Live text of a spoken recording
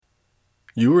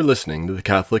You are listening to the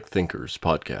Catholic Thinkers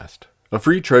Podcast, a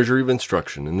free treasury of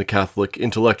instruction in the Catholic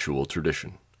intellectual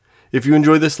tradition. If you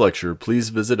enjoy this lecture, please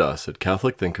visit us at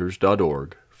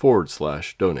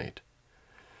catholicthinkers.org/donate.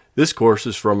 This course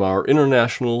is from our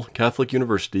International Catholic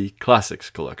University Classics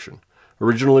Collection,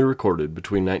 originally recorded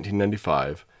between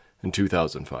 1995 and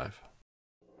 2005.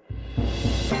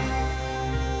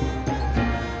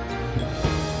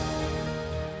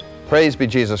 Praise be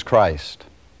Jesus Christ.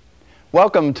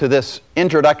 Welcome to this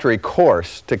introductory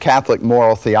course to Catholic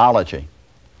moral theology.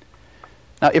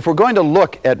 Now, if we're going to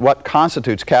look at what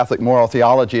constitutes Catholic moral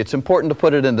theology, it's important to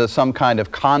put it into some kind of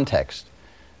context.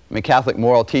 I mean, Catholic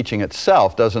moral teaching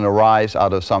itself doesn't arise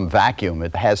out of some vacuum.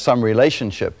 It has some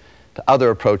relationship to other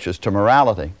approaches to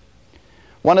morality.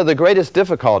 One of the greatest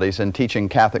difficulties in teaching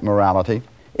Catholic morality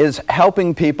is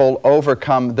helping people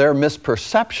overcome their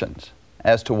misperceptions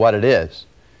as to what it is,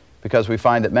 because we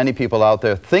find that many people out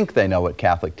there think they know what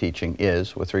Catholic teaching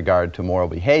is with regard to moral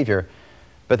behavior,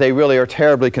 but they really are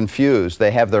terribly confused.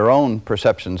 They have their own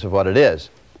perceptions of what it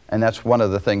is, and that's one of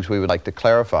the things we would like to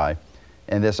clarify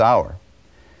in this hour.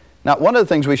 Now, one of the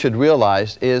things we should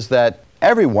realize is that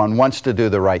everyone wants to do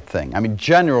the right thing. I mean,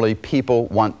 generally, people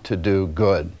want to do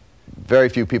good. Very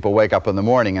few people wake up in the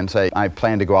morning and say, I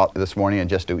plan to go out this morning and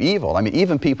just do evil. I mean,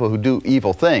 even people who do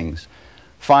evil things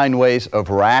find ways of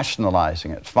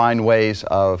rationalizing it, find ways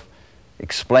of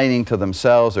explaining to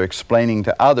themselves or explaining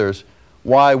to others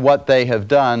why what they have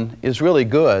done is really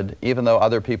good, even though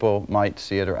other people might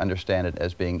see it or understand it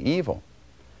as being evil.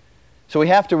 So we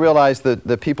have to realize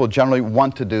that people generally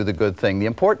want to do the good thing. The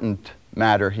important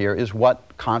matter here is what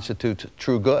constitutes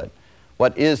true good.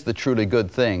 What is the truly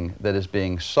good thing that is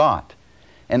being sought?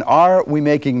 And are we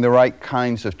making the right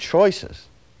kinds of choices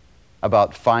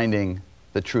about finding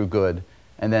the true good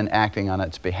and then acting on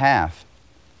its behalf?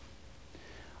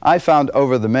 I found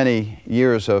over the many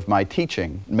years of my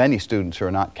teaching, many students who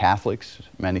are not Catholics,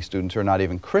 many students who are not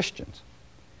even Christians,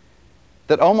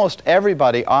 that almost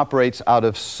everybody operates out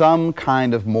of some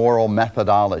kind of moral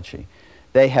methodology.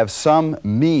 They have some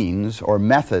means or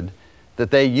method that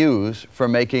they use for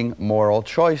making moral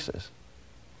choices.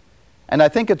 And I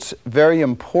think it's very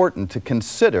important to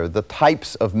consider the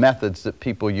types of methods that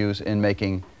people use in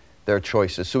making their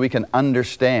choices so we can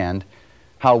understand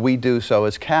how we do so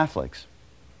as Catholics.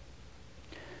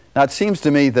 Now, it seems to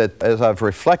me that as I've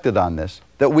reflected on this,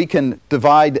 that we can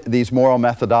divide these moral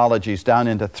methodologies down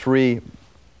into three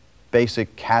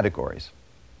basic categories.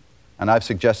 And I've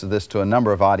suggested this to a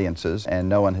number of audiences, and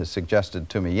no one has suggested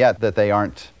to me yet that they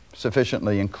aren't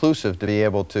sufficiently inclusive to be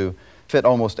able to fit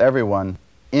almost everyone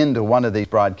into one of these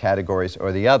broad categories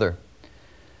or the other.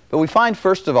 But we find,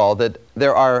 first of all, that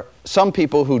there are some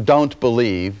people who don't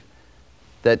believe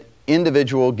that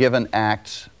individual given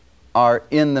acts are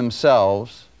in and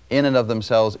of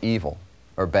themselves, evil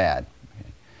or bad.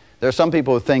 Okay. There are some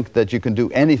people who think that you can do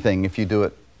anything if you do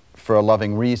it for a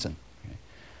loving reason. Okay.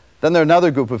 Then there are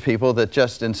another group of people that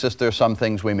just insist there are some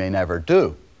things we may never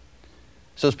do.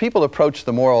 So as people approach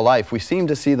the moral life, we seem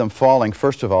to see them falling,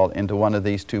 first of all, into one of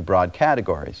these two broad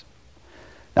categories.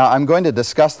 Now, I'm going to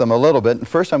discuss them a little bit, and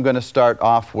first I'm going to start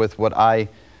off with what I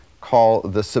call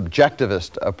the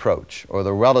subjectivist approach, or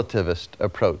the relativist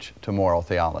approach to moral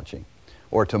theology,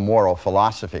 or to moral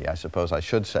philosophy, I suppose I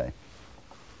should say.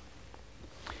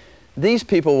 These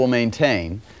people will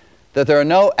maintain that there are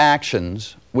no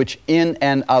actions which in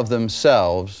and of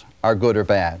themselves are good or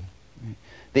bad.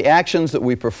 The actions that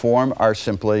we perform are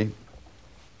simply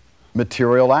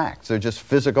material acts. They're just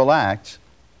physical acts.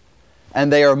 And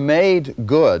they are made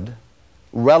good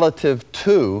relative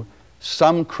to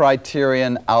some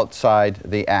criterion outside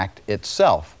the act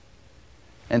itself.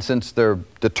 And since they're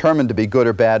determined to be good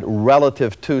or bad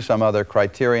relative to some other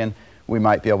criterion, we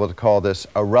might be able to call this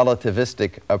a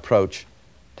relativistic approach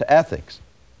to ethics.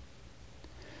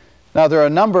 Now, there are a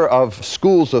number of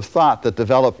schools of thought that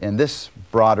develop in this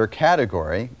broader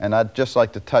category, and I'd just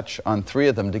like to touch on three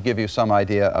of them to give you some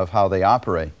idea of how they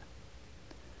operate.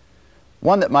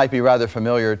 One that might be rather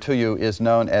familiar to you is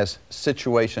known as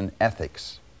situation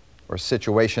ethics, or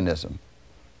situationism.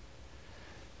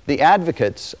 The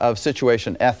advocates of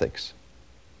situation ethics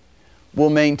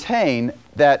will maintain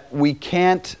that we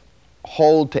can't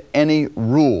hold to any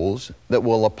rules that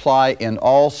will apply in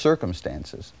all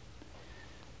circumstances,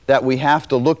 that we have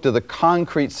to look to the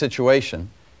concrete situation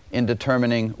in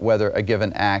determining whether a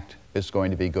given act is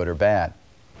going to be good or bad.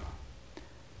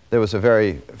 There was a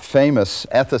very famous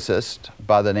ethicist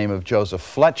by the name of Joseph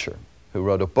Fletcher who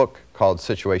wrote a book called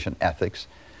Situation Ethics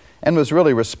and was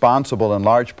really responsible in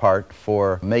large part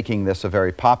for making this a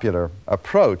very popular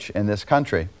approach in this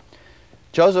country.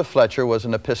 Joseph Fletcher was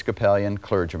an Episcopalian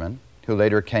clergyman who who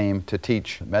later came to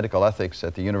teach medical ethics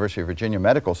at the University of Virginia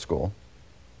Medical School.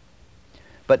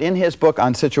 But in his book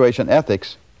on situation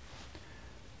ethics,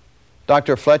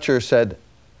 Dr. Fletcher said,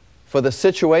 for the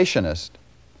situationist,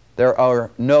 there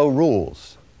are no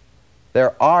rules.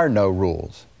 There are no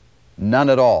rules, none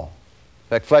at all. In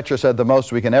fact, Fletcher said the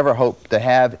most we can ever hope to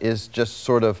have is just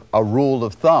sort of a rule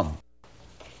of thumb,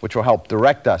 which will help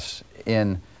direct us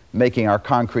in making our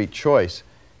concrete choice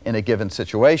in a given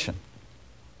situation.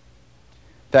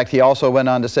 In fact, he also went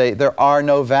on to say there are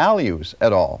no values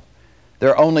at all.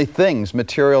 There are only things,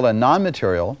 material and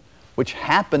non-material, which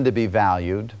happen to be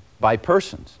valued by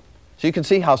persons. So you can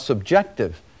see how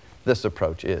subjective this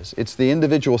approach is. It's the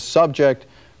individual subject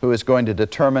who is going to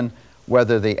determine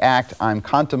whether the act I'm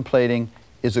contemplating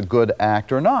is a good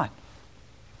act or not.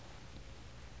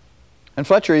 And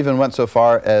Fletcher even went so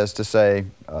far as to say,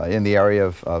 in the area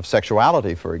of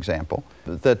sexuality, for example,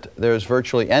 that there's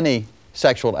virtually any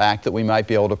sexual act that we might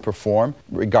be able to perform,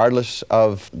 regardless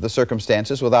of the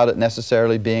circumstances, without it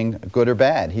necessarily being good or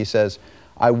bad. He says,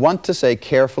 I want to say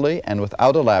carefully and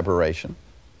without elaboration,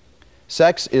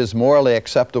 sex is morally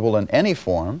acceptable in any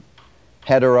form,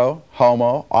 hetero,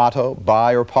 homo, auto,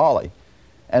 bi, or poly,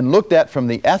 and looked at from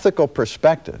the ethical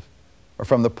perspective, or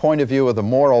from the point of view of the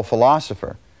moral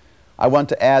philosopher, I want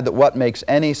to add that what makes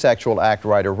any sexual act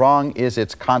right or wrong is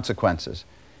its consequences,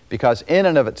 because in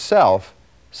and of itself,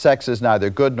 sex is neither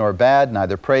good nor bad,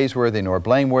 neither praiseworthy nor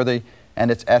blameworthy, and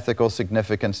its ethical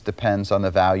significance depends on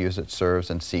the values it serves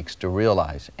and seeks to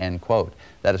realize, end quote.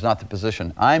 That is not the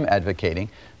position I'm advocating.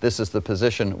 This is the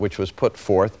position which was put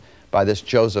forth by this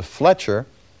Joseph Fletcher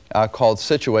called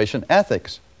situation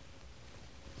ethics.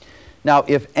 Now,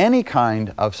 if any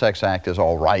kind of sex act is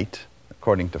all right,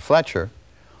 according to Fletcher,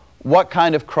 what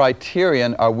kind of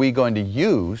criterion are we going to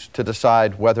use to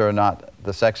decide whether or not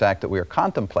the sex act that we are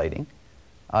contemplating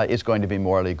is going to be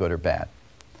morally good or bad?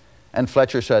 And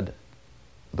Fletcher said,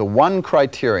 the one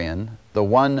criterion, the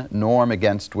one norm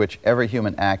against which every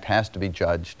human act has to be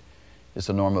judged is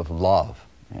the norm of love.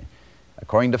 Okay?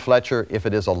 According to Fletcher, if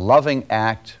it is a loving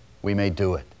act, we may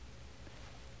do it.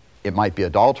 It might be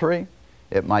adultery,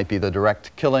 it might be the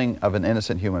direct killing of an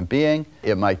innocent human being,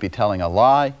 it might be telling a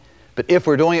lie, but if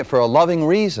we're doing it for a loving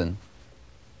reason,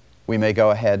 we may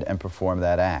go ahead and perform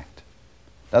that act.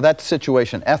 Now that's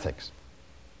situation ethics.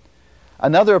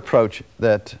 Another approach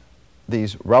that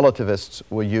these relativists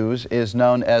will use is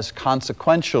known as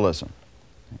consequentialism.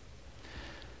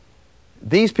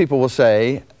 These people will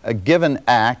say a given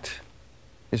act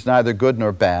is neither good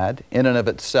nor bad in and of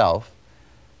itself,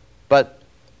 but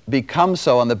becomes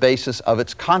so on the basis of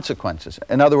its consequences.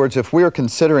 In other words, if we're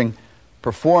considering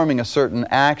performing a certain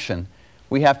action,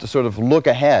 we have to sort of look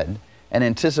ahead and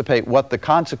anticipate what the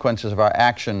consequences of our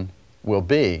action will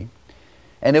be.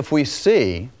 And if we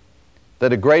see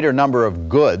that a greater number of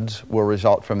goods will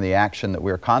result from the action that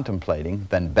we're contemplating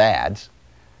than bads,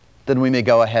 then we may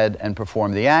go ahead and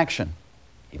perform the action,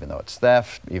 even though it's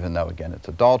theft, even though, again, it's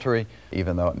adultery,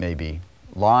 even though it may be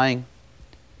lying.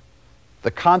 The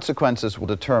consequences will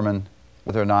determine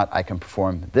whether or not I can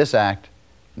perform this act,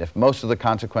 and if most of the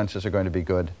consequences are going to be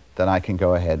good, then I can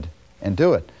go ahead and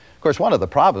do it. Of course, one of the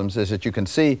problems is that you can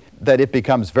see that it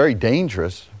becomes very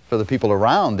dangerous for the people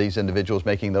around these individuals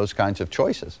making those kinds of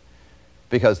choices,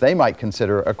 because they might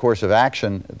consider a course of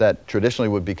action that traditionally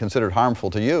would be considered harmful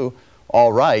to you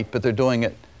all right, but they're doing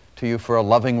it to you for a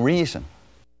loving reason.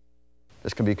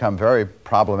 This can become very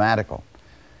problematical.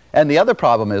 And the other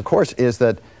problem, of course, is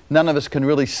that none of us can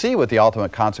really see what the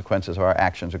ultimate consequences of our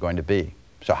actions are going to be.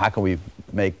 So how can we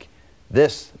make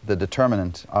this the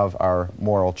determinant of our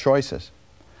moral choices?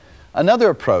 Another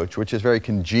approach, which is very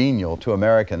congenial to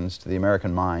Americans, to the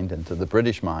American mind and to the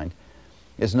British mind,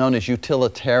 is known as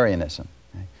utilitarianism.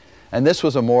 And this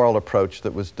was a moral approach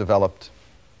that was developed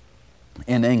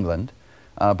in England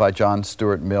by John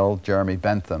Stuart Mill, Jeremy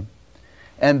Bentham.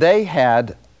 And they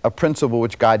had a principle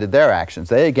which guided their actions.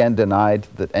 They again denied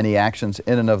that any actions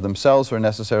in and of themselves were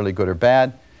necessarily good or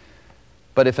bad.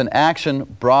 But if an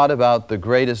action brought about the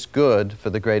greatest good for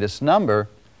the greatest number,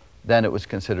 then it was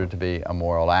considered to be a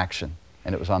moral action.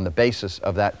 And it was on the basis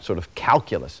of that sort of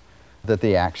calculus that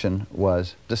the action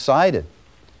was decided.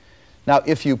 Now,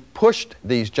 if you pushed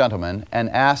these gentlemen and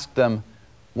asked them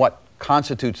what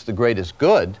constitutes the greatest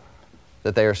good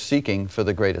that they are seeking for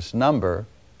the greatest number,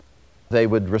 they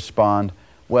would respond,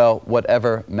 well,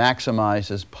 whatever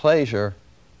maximizes pleasure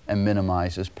and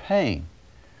minimizes pain.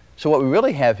 So what we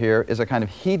really have here is a kind of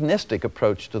hedonistic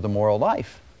approach to the moral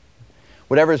life.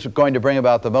 Whatever is going to bring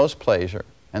about the most pleasure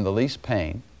and the least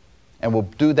pain, and will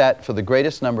do that for the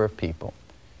greatest number of people,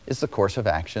 is the course of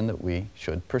action that we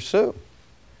should pursue.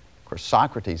 Of course,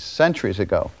 Socrates, centuries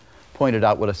ago, pointed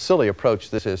out what a silly approach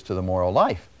this is to the moral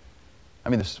life. I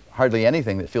mean, there's hardly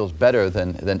anything that feels better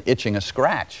than itching a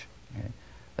scratch. Okay?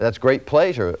 That's great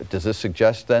pleasure. Does this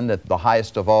suggest then that the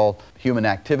highest of all human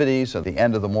activities, at the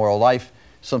end of the moral life,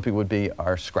 simply would be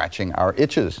our scratching our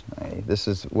itches? Okay? This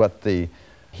is what the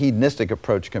hedonistic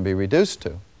approach can be reduced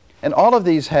to. And all of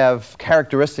these have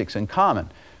characteristics in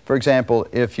common. For example,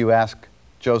 if you ask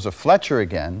Joseph Fletcher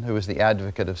again, who is the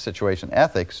advocate of situation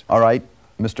ethics, all right,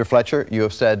 Mr. Fletcher, you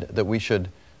have said that we should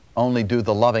only do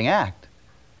the loving act.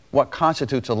 What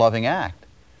constitutes a loving act?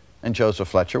 And Joseph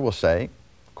Fletcher will say,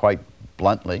 quite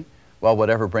bluntly, well,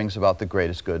 whatever brings about the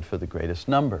greatest good for the greatest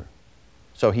number.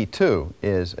 So he too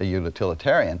is a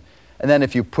utilitarian. And then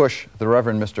if you push the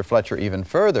Reverend Mr. Fletcher even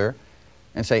further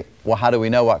and say, well, how do we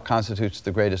know what constitutes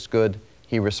the greatest good?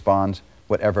 He responds,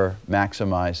 whatever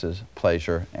maximizes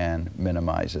pleasure and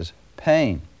minimizes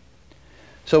pain.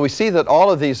 So we see that all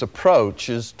of these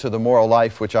approaches to the moral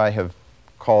life, which I have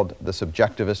called the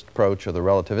subjectivist approach or the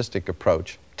relativistic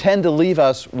approach, tend to leave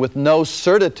us with no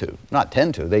certitude. Not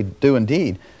tend to, they do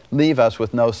indeed leave us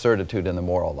with no certitude in the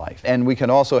moral life. And we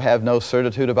can also have no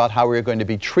certitude about how we're going to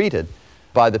be treated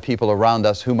by the people around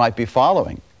us who might be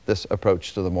following this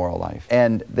approach to the moral life.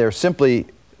 And there simply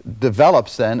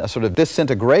develops then a sort of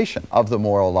disintegration of the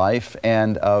moral life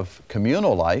and of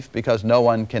communal life, because no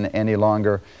one can any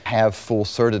longer have full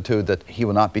certitude that he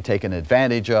will not be taken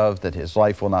advantage of, that his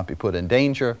life will not be put in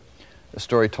danger. A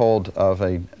story told of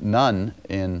a nun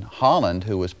in Holland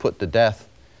who was put to death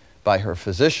by her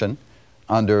physician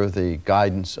under the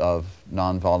guidance of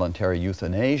non-voluntary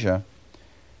euthanasia,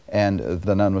 and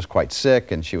the nun was quite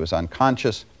sick and she was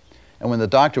unconscious. And when the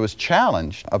doctor was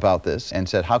challenged about this and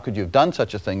said, how could you have done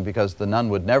such a thing, because the nun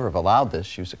would never have allowed this,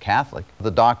 she was a Catholic,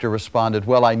 the doctor responded,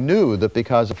 well, I knew that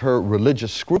because of her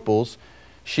religious scruples,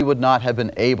 she would not have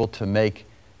been able to make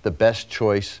the best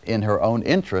choice in her own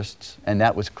interests, and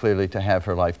that was clearly to have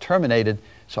her life terminated,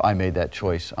 so I made that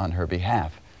choice on her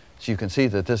behalf. So you can see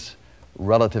that this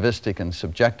relativistic and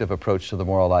subjective approach to the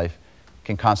moral life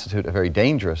can constitute a very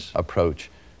dangerous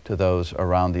approach to those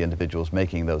around the individuals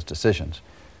making those decisions.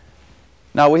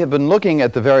 Now, we have been looking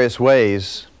at the various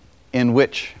ways in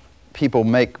which people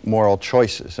make moral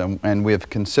choices, and we have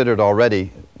considered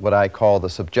already what I call the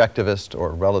subjectivist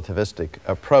or relativistic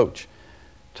approach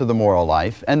to the moral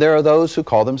life. And there are those who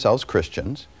call themselves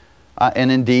Christians,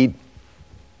 and indeed,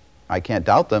 I can't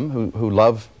doubt them, who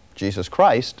love Jesus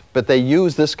Christ, but they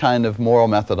use this kind of moral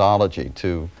methodology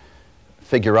to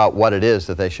figure out what it is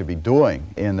that they should be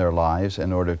doing in their lives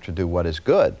in order to do what is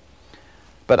good.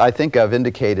 But I think I've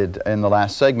indicated in the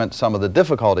last segment some of the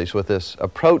difficulties with this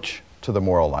approach to the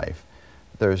moral life.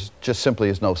 There's just simply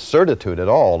is no certitude at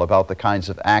all about the kinds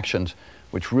of actions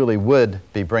which really would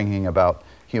be bringing about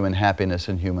human happiness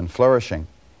and human flourishing.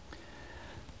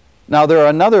 Now, there are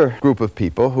another group of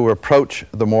people who approach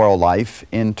the moral life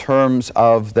in terms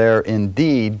of there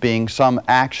indeed being some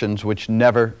actions which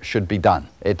never should be done.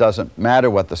 It doesn't matter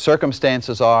what the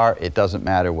circumstances are, it doesn't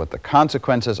matter what the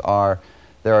consequences are.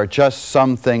 There are just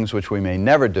some things which we may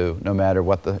never do, no matter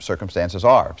what the circumstances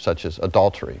are, such as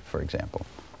adultery, for example.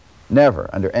 Never,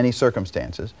 under any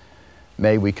circumstances,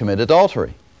 may we commit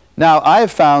adultery. Now, I have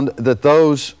found that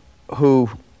those who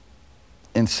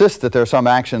insist that there are some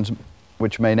actions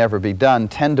which may never be done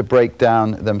tend to break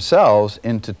down themselves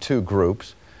into two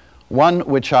groups. One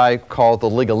which I call the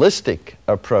legalistic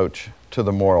approach to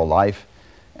the moral life,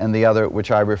 and the other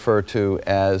which I refer to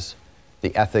as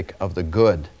the ethic of the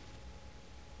good.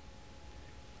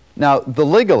 Now, the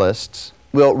legalists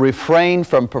will refrain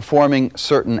from performing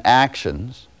certain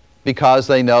actions because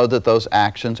they know that those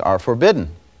actions are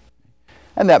forbidden.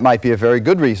 And that might be a very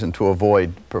good reason to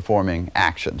avoid performing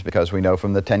actions, because we know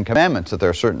from the Ten Commandments that there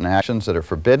are certain actions that are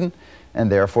forbidden,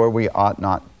 and therefore we ought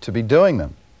not to be doing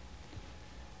them.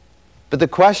 But the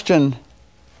question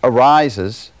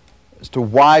arises as to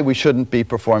why we shouldn't be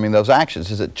performing those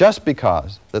actions. Is it just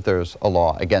because that there's a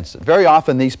law against it? Very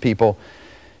often these people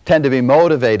tend to be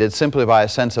motivated simply by a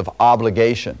sense of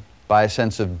obligation, by a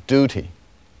sense of duty.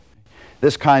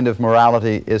 This kind of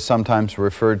morality is sometimes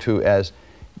referred to as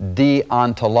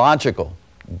deontological,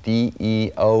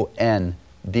 D-E-O-N,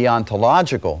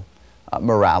 deontological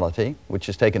morality, which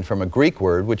is taken from a Greek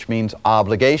word which means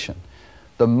obligation.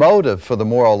 The motive for the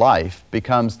moral life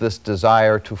becomes this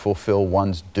desire to fulfill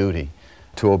one's duty,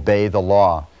 to obey the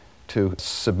law, to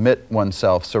submit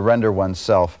oneself, surrender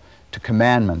oneself to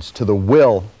commandments, to the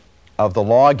will of the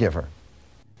lawgiver.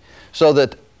 So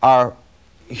that our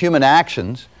human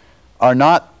actions are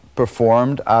not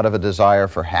performed out of a desire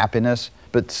for happiness,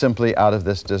 but simply out of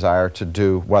this desire to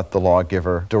do what the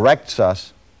lawgiver directs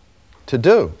us to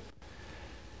do.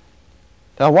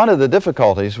 Now, one of the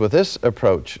difficulties with this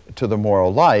approach to the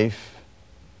moral life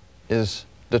is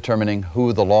determining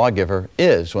who the lawgiver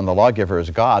is. When the lawgiver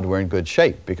is God, we're in good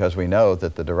shape because we know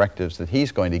that the directives that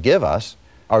He's going to give us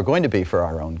are going to be for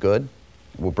our own good,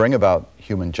 will bring about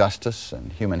human justice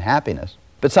and human happiness.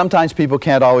 But sometimes people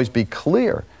can't always be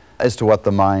clear as to what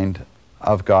the mind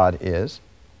of God is,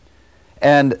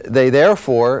 and they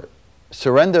therefore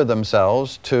surrender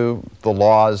themselves to the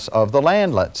laws of the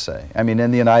land, let's say. I mean, in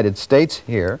the United States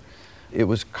here, it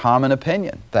was common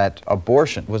opinion that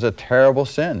abortion was a terrible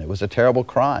sin, it was a terrible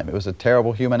crime, it was a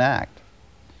terrible human act.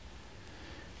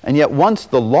 And yet once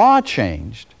the law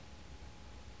changed,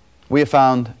 we have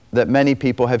found that many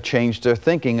people have changed their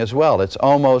thinking as well. It's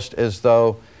almost as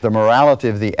though the morality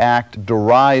of the act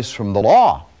derives from the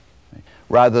law,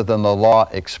 rather than the law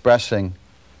expressing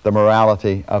the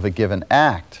morality of a given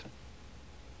act.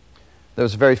 There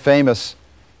was a very famous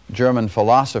German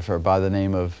philosopher by the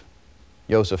name of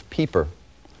Joseph Pieper,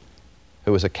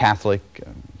 who was a Catholic,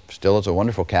 still is a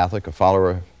wonderful Catholic, a follower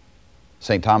of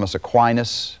St. Thomas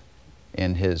Aquinas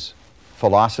in his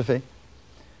philosophy.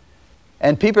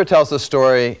 And Pieper tells the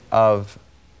story of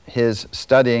his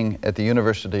studying at the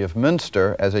University of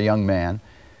Münster as a young man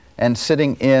and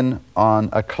sitting in on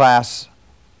a class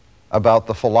about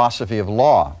the philosophy of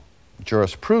law,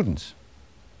 jurisprudence.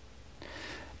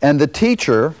 And the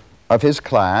teacher of his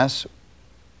class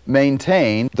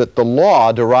maintained that the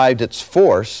law derived its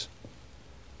force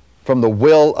from the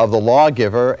will of the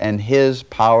lawgiver and his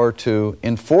power to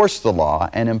enforce the law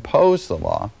and impose the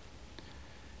law.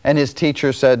 And his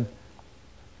teacher said,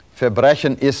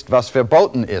 Verbrechen ist, was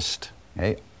verboten ist.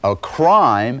 Okay? A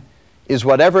crime is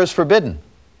whatever is forbidden.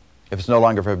 If it's no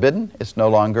longer forbidden, it's no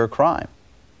longer a crime.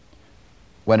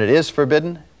 When it is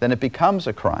forbidden, then it becomes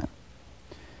a crime.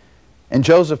 And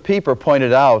Joseph Pieper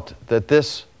pointed out that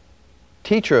this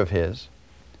teacher of his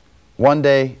one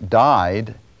day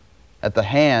died at the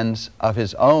hands of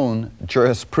his own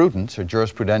jurisprudence or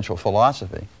jurisprudential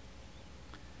philosophy,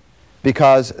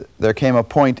 because there came a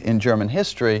point in German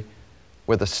history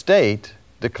where the state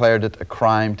declared it a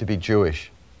crime to be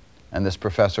Jewish, and this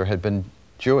professor had been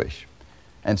Jewish.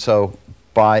 And so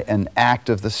by an act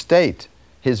of the state,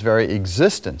 his very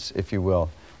existence, if you will,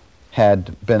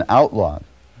 had been outlawed.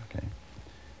 Okay.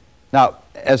 Now,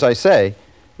 as I say,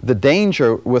 the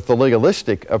danger with the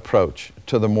legalistic approach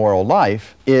to the moral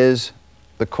life is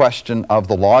the question of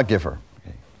the lawgiver.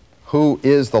 Okay. Who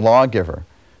is the lawgiver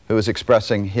who is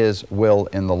expressing his will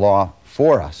in the law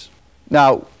for us?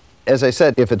 Now, as I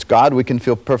said, if it's God, we can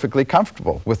feel perfectly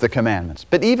comfortable with the commandments.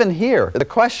 But even here, the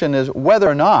question is whether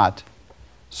or not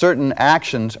certain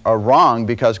actions are wrong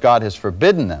because God has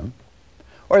forbidden them,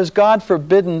 or has God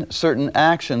forbidden certain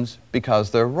actions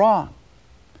because they're wrong?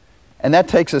 And that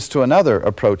takes us to another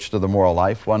approach to the moral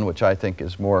life, one which I think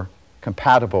is more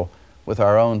compatible with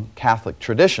our own Catholic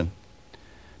tradition.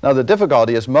 Now, the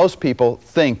difficulty is most people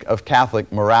think of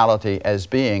Catholic morality as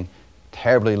being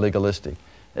terribly legalistic,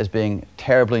 as being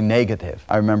terribly negative.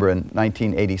 I remember in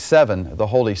 1987, the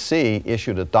Holy See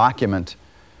issued a document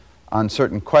on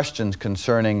certain questions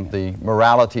concerning the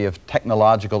morality of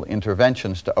technological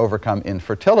interventions to overcome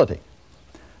infertility.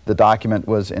 The document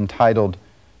was entitled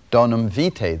Donum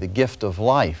Vitae, the Gift of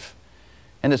Life.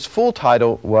 And its full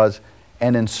title was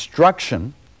An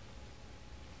Instruction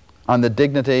on the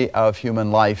Dignity of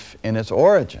Human Life in its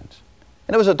Origins.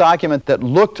 And it was a document that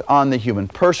looked on the human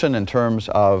person in terms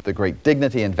of the great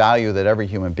dignity and value that every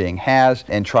human being has,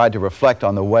 and tried to reflect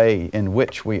on the way in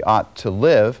which we ought to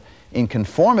live in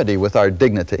conformity with our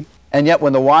dignity. And yet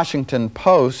when the Washington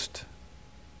Post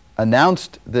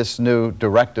announced this new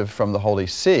directive from the Holy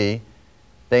See,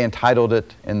 they entitled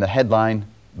it in the headline,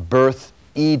 Birth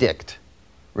Edict,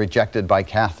 rejected by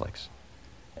Catholics,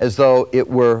 as though it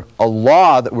were a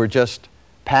law that were just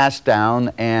passed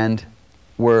down and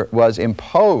was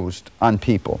imposed on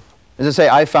people. As I say,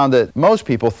 I found that most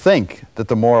people think that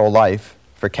the moral life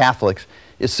for Catholics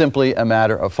is simply a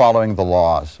matter of following the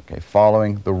laws, okay,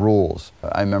 following the rules.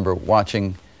 I remember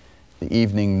watching the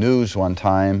evening news one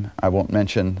time. I won't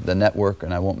mention the network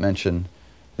and I won't mention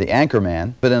the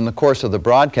anchorman, but in the course of the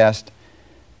broadcast,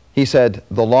 he said,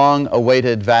 the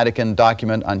long-awaited Vatican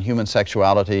document on human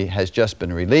sexuality has just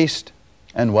been released,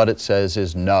 and what it says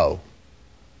is no.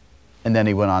 And then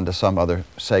he went on to some other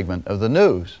segment of the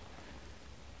news.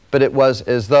 But it was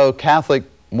as though Catholic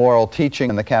moral teaching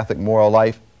and the Catholic moral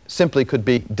life simply could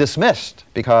be dismissed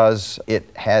because it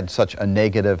had such a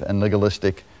negative and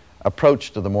legalistic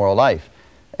approach to the moral life.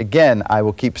 Again, I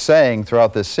will keep saying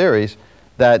throughout this series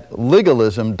that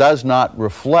legalism does not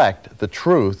reflect the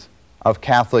truth of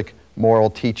Catholic moral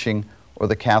teaching or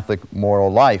the Catholic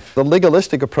moral life. The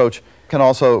legalistic approach can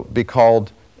also be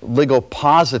called legal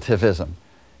positivism.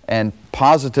 And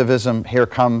positivism here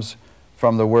comes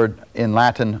from the word in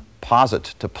Latin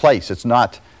posit, to place. It's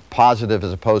not positive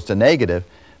as opposed to negative,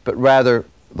 but rather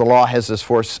the law has this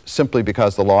force simply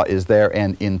because the law is there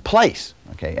and in place.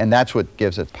 Okay? And that's what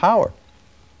gives it power.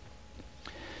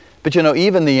 But you know,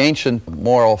 even the ancient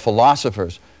moral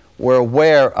philosophers were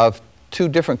aware of two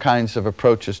different kinds of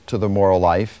approaches to the moral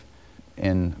life.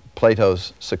 In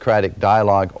Plato's Socratic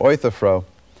dialogue, Euthyphro,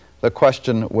 the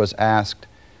question was asked,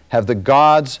 have the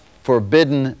gods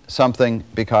forbidden something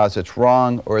because it's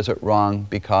wrong, or is it wrong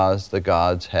because the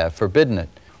gods have forbidden it?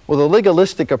 Well, the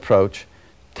legalistic approach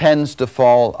tends to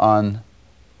fall on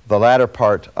the latter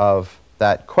part of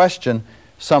that question.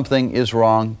 Something is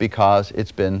wrong because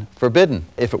it's been forbidden.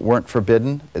 If it weren't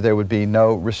forbidden, there would be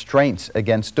no restraints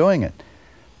against doing it.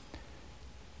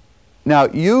 Now,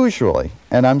 usually,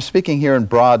 and I'm speaking here in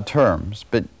broad terms,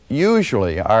 but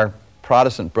usually our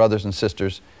Protestant brothers and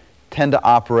sisters tend to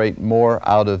operate more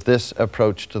out of this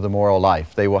approach to the moral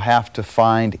life. They will have to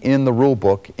find in the rule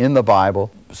book, in the Bible,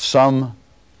 some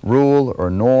rule or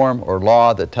norm or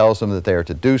law that tells them that they are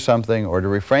to do something or to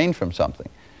refrain from something.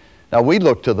 Now, we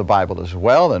look to the Bible as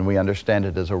well, and we understand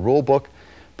it as a rule book,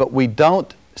 but we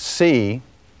don't see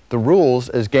the rules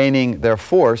as gaining their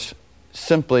force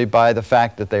simply by the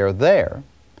fact that they are there,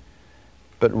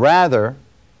 but rather,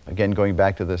 again going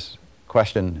back to this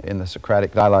question in the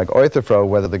Socratic dialogue, Euthyphro,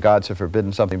 whether the gods have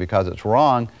forbidden something because it's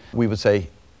wrong, we would say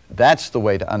that's the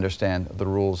way to understand the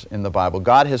rules in the Bible.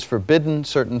 God has forbidden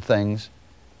certain things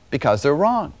because they're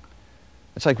wrong.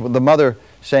 It's like the mother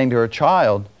saying to her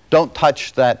child, don't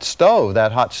touch that stove,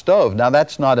 that hot stove. Now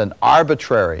that's not an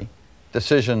arbitrary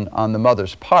decision on the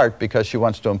mother's part because she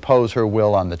wants to impose her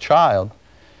will on the child,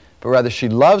 but rather she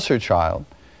loves her child.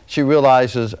 She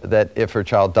realizes that if her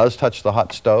child does touch the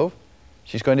hot stove,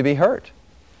 she's going to be hurt.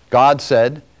 God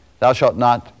said, thou shalt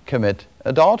not commit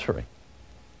adultery.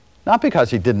 Not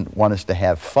because he didn't want us to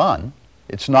have fun.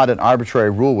 It's not an arbitrary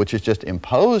rule which is just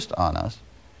imposed on us.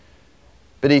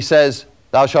 But he says,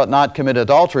 thou shalt not commit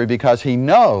adultery because he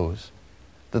knows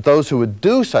that those who would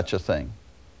do such a thing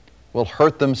will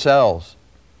hurt themselves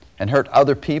and hurt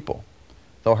other people.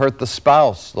 They'll hurt the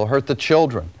spouse, they'll hurt the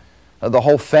children. The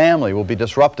whole family will be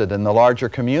disrupted in the larger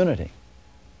community.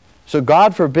 So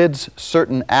God forbids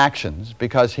certain actions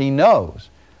because he knows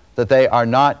that they are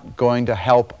not going to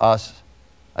help us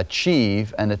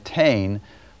achieve and attain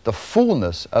the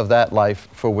fullness of that life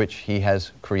for which he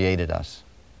has created us.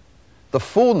 The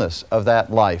fullness of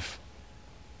that life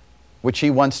which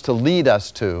he wants to lead us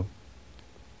to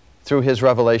through his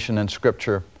revelation in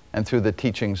Scripture and through the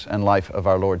teachings and life of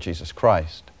our Lord Jesus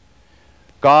Christ.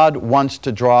 God wants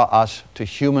to draw us to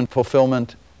human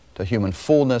fulfillment, to human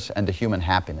fullness, and to human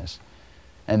happiness.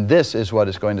 And this is what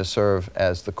is going to serve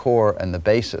as the core and the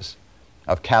basis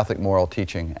of Catholic moral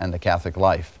teaching and the Catholic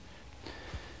life.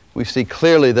 We see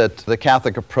clearly that the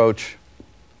Catholic approach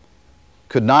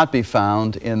could not be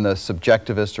found in the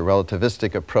subjectivist or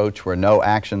relativistic approach where no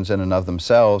actions in and of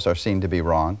themselves are seen to be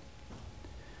wrong.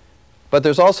 But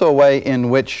there's also a way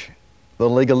in which the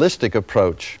legalistic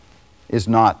approach is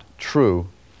not true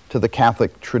to the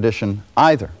Catholic tradition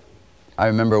either. I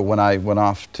remember when I went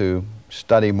off to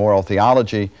study moral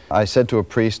theology, I said to a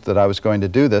priest that I was going to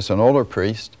do this, an older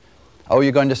priest. Oh,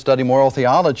 you're going to study moral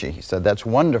theology? He said, that's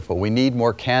wonderful. We need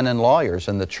more canon lawyers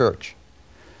in the church.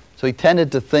 So he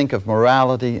tended to think of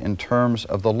morality in terms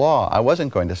of the law. I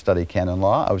wasn't going to study canon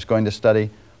law. I was going to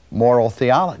study moral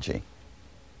theology.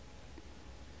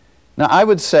 Now, I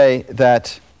would say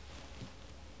that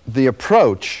the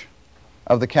approach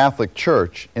of the Catholic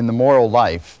Church in the moral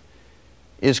life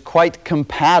is quite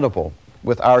compatible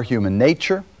with our human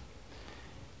nature,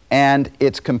 and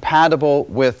it's compatible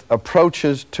with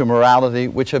approaches to morality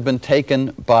which have been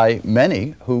taken by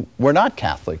many who were not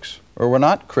Catholics or were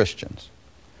not Christians.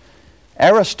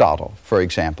 Aristotle, for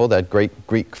example, that great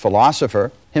Greek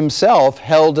philosopher, himself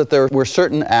held that there were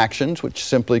certain actions which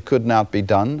simply could not be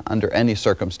done under any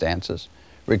circumstances,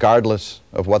 regardless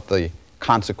of what the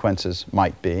consequences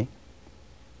might be.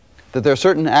 That there are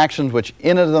certain actions which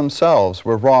in and of themselves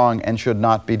were wrong and should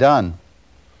not be done.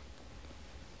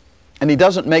 And he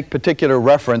doesn't make particular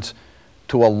reference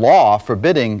to a law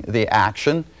forbidding the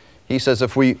action. He says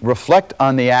if we reflect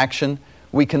on the action,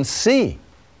 we can see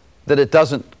that it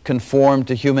doesn't conform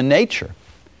to human nature.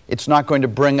 It's not going to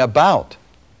bring about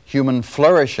human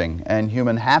flourishing and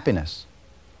human happiness.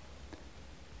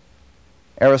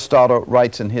 Aristotle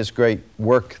writes in his great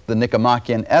work, The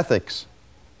Nicomachean Ethics,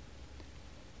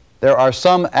 there are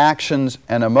some actions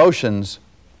and emotions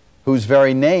whose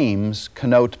very names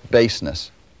connote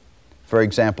baseness. For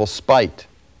example, spite,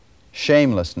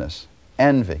 shamelessness,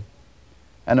 envy,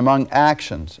 and among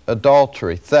actions,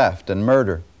 adultery, theft, and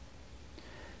murder.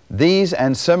 These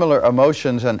and similar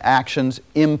emotions and actions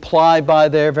imply by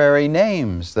their very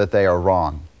names that they are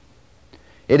wrong.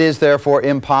 It is therefore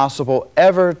impossible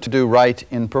ever to do right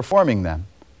in performing them.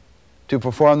 To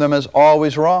perform them is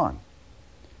always wrong.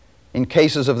 In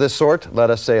cases of this sort, let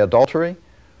us say adultery,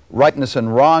 rightness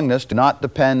and wrongness do not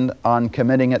depend on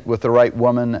committing it with the right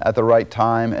woman at the right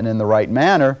time and in the right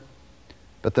manner,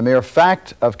 but the mere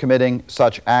fact of committing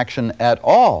such action at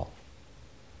all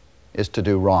is to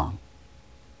do wrong.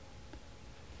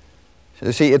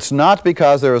 You see, it's not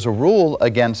because there is a rule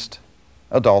against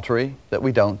adultery that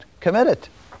we don't commit it.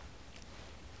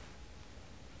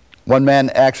 One man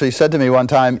actually said to me one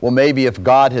time, well, maybe if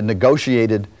God had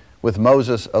negotiated with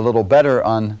Moses a little better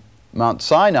on Mount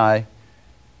Sinai,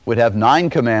 we'd have 9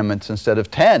 commandments instead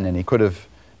of 10, and he could have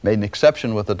made an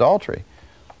exception with adultery.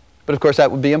 But of course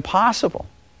that would be impossible,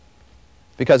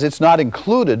 because it's not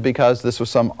included because this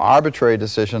was some arbitrary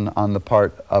decision on the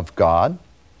part of God,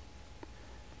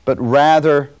 but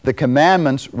rather the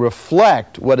commandments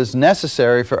reflect what is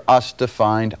necessary for us to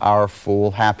find our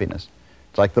full happiness.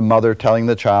 It's like the mother telling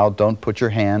the child, don't put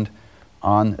your hand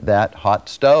on that hot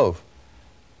stove.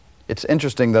 It's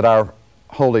interesting that our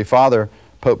Holy Father,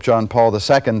 Pope John Paul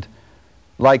II,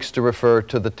 likes to refer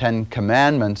to the 10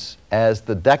 Commandments as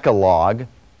the Decalogue,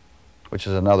 which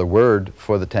is another word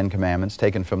for the 10 Commandments,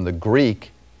 taken from the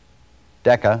Greek,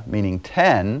 deca, meaning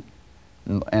 10,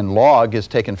 and log is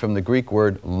taken from the Greek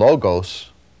word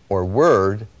logos, or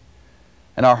word.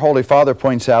 And our Holy Father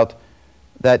points out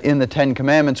that in the 10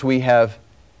 Commandments we have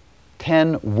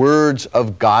 10 words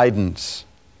of guidance,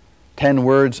 10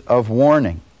 words of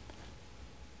warning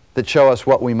that show us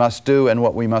what we must do and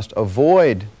what we must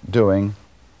avoid doing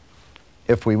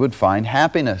if we would find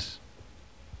happiness.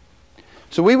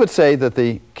 So we would say that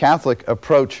the Catholic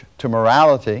approach to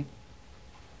morality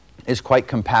is quite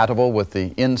compatible with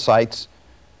the insights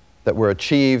that were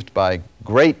achieved by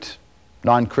great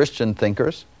non-Christian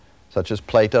thinkers, such as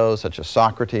Plato, such as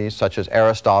Socrates, such as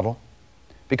Aristotle.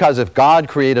 Because if God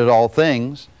created all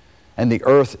things and the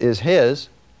earth is His,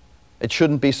 it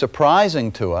shouldn't be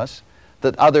surprising to us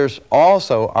that others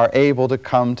also are able to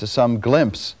come to some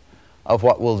glimpse of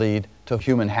what will lead to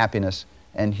human happiness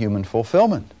and human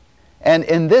fulfillment. And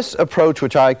in this approach,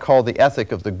 which I call the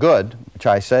ethic of the good, which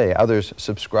I say others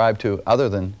subscribe to other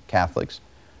than Catholics,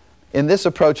 in this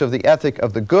approach of the ethic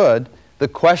of the good, the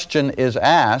question is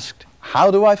asked,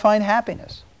 how do I find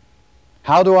happiness?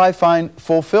 How do I find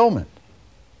fulfillment?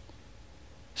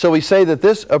 So we say that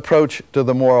this approach to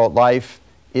the moral life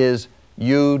is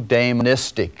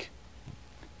eudaimonistic.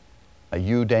 A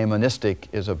eudaimonistic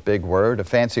is a big word, a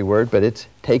fancy word, but it's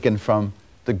taken from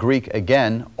the Greek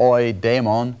again,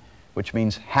 oidaimon, which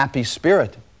means happy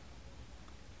spirit.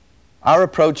 Our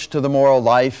approach to the moral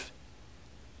life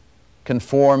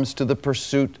conforms to the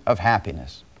pursuit of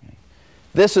happiness.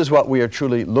 This is what we are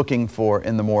truly looking for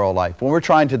in the moral life. When we're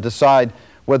trying to decide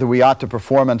whether we ought to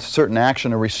perform a certain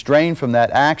action or refrain from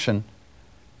that action,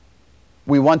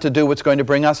 we want to do what's going to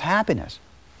bring us happiness,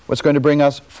 what's going to bring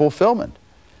us fulfillment.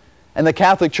 And the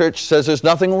Catholic Church says there's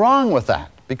nothing wrong with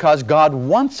that, because God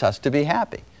wants us to be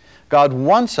happy. God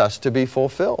wants us to be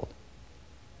fulfilled.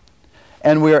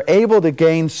 And we are able to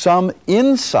gain some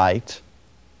insight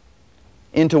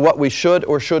into what we should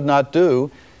or should not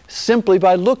do simply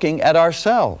by looking at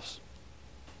ourselves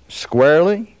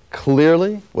squarely,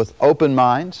 clearly, with open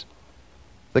minds.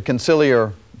 The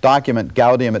conciliar document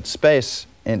Gaudium et Spes,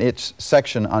 in its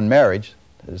section on marriage,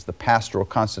 that is the pastoral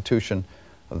constitution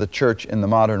of the Church in the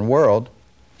modern world,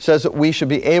 says that we should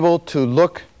be able to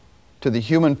look to the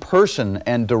human person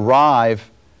and derive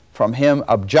from him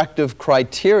objective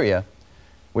criteria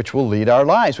which will lead our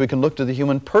lives. We can look to the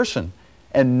human person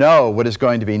and know what is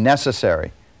going to be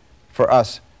necessary for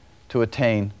us to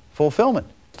attain fulfillment.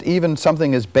 Even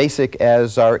something as basic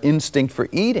as our instinct for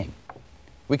eating.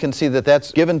 We can see that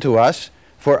that's given to us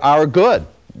for our good.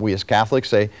 We as Catholics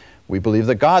say we believe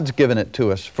that God's given it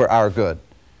to us for our good.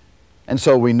 And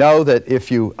so we know that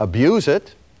if you abuse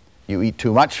it, you eat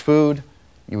too much food,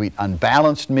 you eat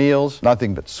unbalanced meals,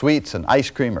 nothing but sweets and ice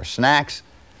cream or snacks,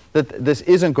 that this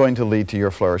isn't going to lead to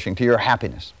your flourishing, to your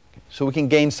happiness. So we can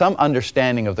gain some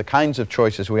understanding of the kinds of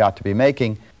choices we ought to be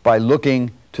making by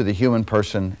looking to the human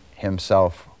person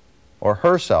himself or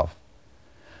herself.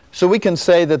 So we can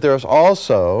say that there's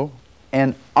also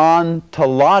an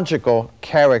ontological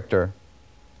character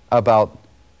about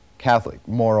Catholic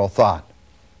moral thought.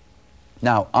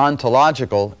 Now,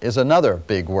 ontological is another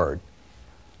big word.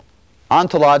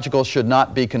 Ontological should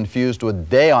not be confused with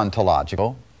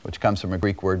deontological, which comes from a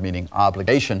Greek word meaning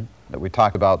obligation that we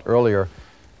talked about earlier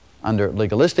under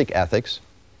legalistic ethics.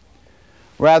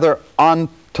 Rather,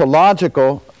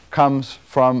 ontological comes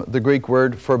from the Greek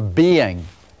word for being.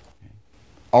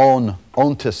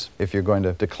 Ontis, if you're going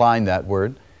to decline that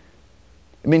word.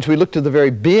 It means we look to the very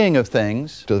being of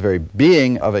things, to the very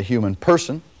being of a human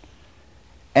person,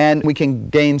 and we can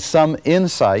gain some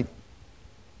insight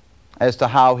as to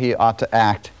how he ought to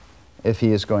act if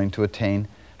he is going to attain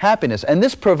happiness. And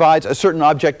this provides a certain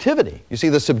objectivity. You see,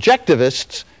 the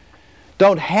subjectivists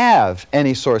don't have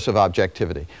any source of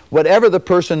objectivity. Whatever the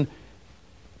person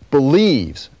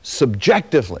believes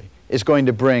subjectively is going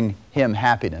to bring him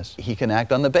happiness, he can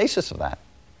act on the basis of that.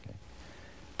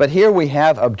 But here we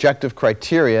have objective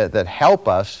criteria that help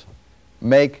us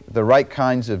make the right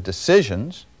kinds of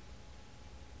decisions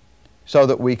so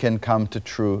that we can come to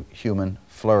true human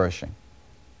flourishing.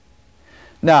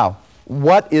 Now,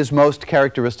 what is most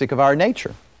characteristic of our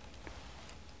nature?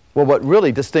 Well, what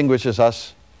really distinguishes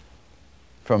us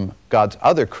from God's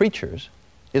other creatures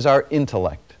is our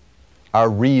intellect, our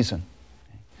reason.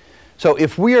 So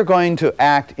if we are going to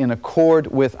act in accord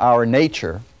with our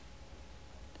nature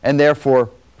and therefore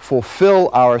fulfill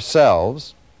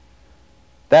ourselves,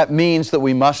 that means that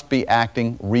we must be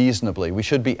acting reasonably. We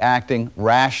should be acting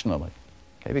rationally,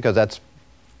 okay, because that's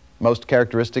most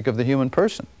characteristic of the human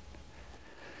person.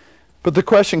 But the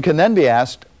question can then be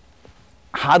asked,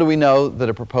 how do we know that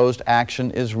a proposed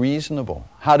action is reasonable?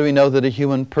 How do we know that a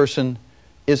human person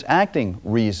is acting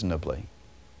reasonably?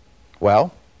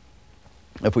 Well,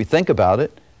 if we think about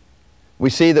it, we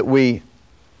see that we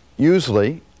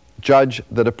usually judge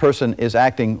that a person is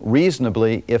acting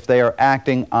reasonably if they are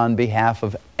acting on behalf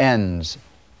of ends,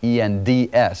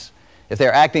 E-N-D-S. If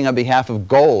they're acting on behalf of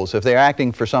goals, if they're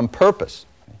acting for some purpose.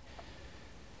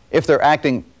 If they're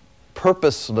acting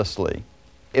purposelessly,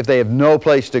 if they have no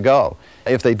place to go,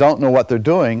 if they don't know what they're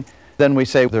doing, then we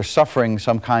say they're suffering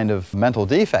some kind of mental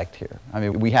defect here. I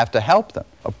mean, we have to help them.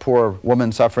 A poor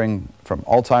woman suffering from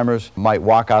Alzheimer's might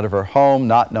walk out of her home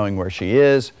not knowing where she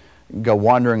is, go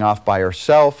wandering off by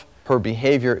herself. Her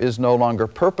behavior is no longer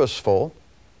purposeful,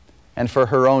 and for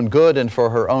her own good and for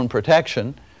her own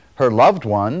protection, her loved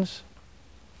ones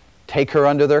take her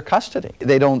under their custody.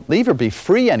 They don't leave her be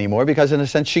free anymore because in a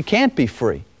sense she can't be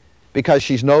free because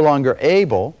she's no longer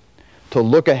able to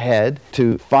look ahead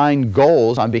to find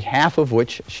goals on behalf of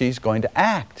which she's going to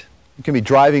act. You can be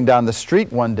driving down the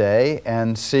street one day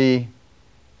and see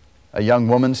a young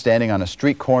woman standing on a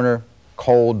street corner,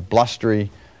 cold, blustery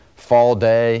fall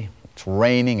day. It's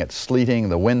raining, it's sleeting,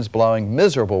 the wind's blowing,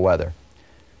 miserable weather.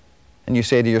 And you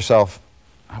say to yourself,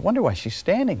 I wonder why she's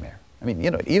standing there. I mean,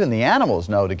 you know, even the animals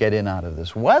know to get in out of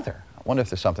this weather. I wonder if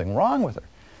there's something wrong with her.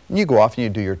 And you go off and you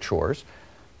do your chores.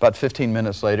 About 15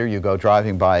 minutes later, you go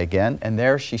driving by again, and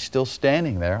there she's still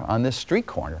standing there on this street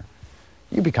corner.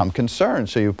 You become concerned,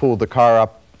 so you pull the car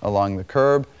up along the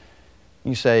curb.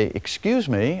 You say, excuse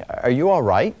me, are you all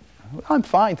right? I'm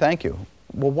fine, thank you.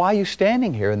 Well, why are you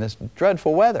standing here in this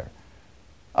dreadful weather?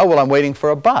 Oh, well, I'm waiting for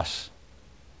a bus.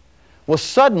 Well,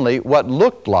 suddenly, what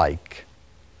looked like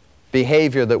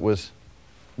behavior that was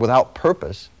without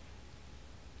purpose,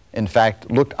 in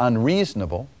fact, looked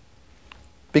unreasonable,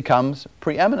 becomes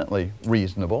preeminently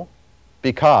reasonable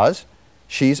because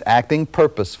she's acting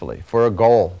purposefully for a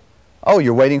goal. Oh,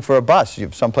 you're waiting for a bus. You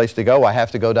have someplace to go. I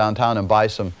have to go downtown and buy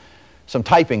some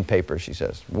typing paper, she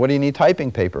says. What do you need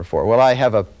typing paper for? Well, I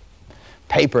have a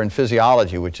paper in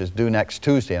physiology which is due next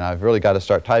Tuesday, and I've really got to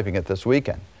start typing it this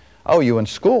weekend. Oh, you in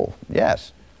school?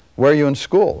 Yes. Where are you in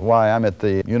school? Why, I'm at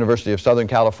the University of Southern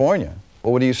California.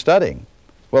 Well, what are you studying?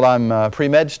 Well, I'm a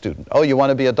pre-med student. Oh, you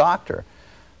want to be a doctor?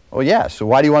 Well, yes. So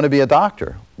why do you want to be a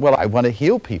doctor? Well, I want to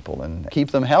heal people and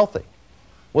keep them healthy.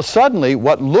 Well, suddenly,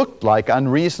 what looked like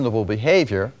unreasonable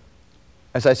behavior,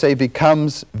 as I say,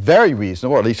 becomes very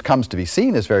reasonable, or at least comes to be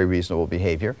seen as very reasonable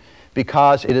behavior,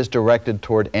 because it is directed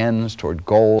toward ends, toward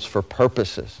goals, for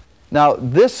purposes. Now,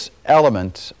 this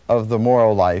element of the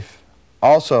moral life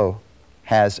also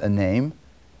has a name.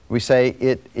 We say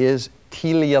it is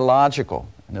teleological.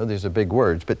 I know these are big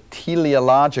words, but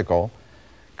teleological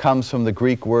comes from the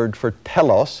Greek word for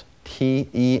telos,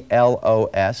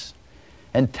 T-E-L-O-S,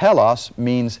 and telos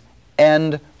means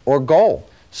end or goal.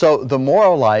 So the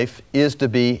moral life is to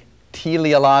be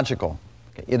teleological.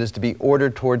 It is to be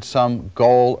ordered towards some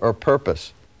goal or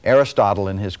purpose. Aristotle,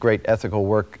 in his great ethical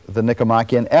work, The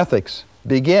Nicomachean Ethics,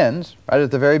 begins right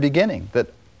at the very beginning that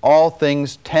all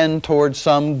things tend towards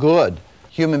some good.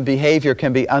 Human behavior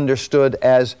can be understood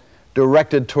as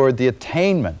directed toward the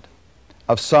attainment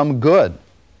of some good,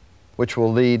 which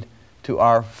will lead to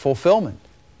our fulfillment.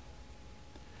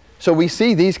 So we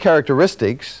see these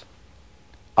characteristics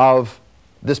of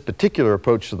this particular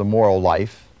approach to the moral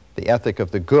life the ethic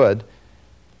of the good,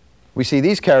 we see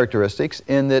these characteristics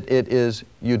in that it is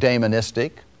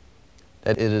eudaimonistic,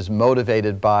 that it is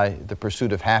motivated by the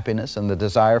pursuit of happiness and the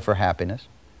desire for happiness.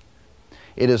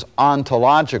 It is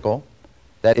ontological,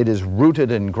 that it is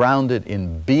rooted and grounded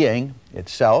in being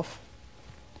itself.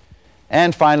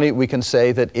 And finally, we can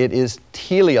say that it is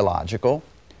teleological,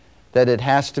 that it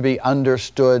has to be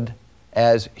understood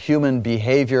as human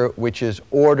behavior which is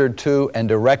ordered to and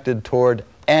directed toward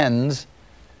ends,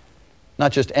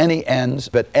 not just any ends,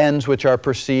 but ends which are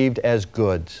perceived as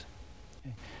goods.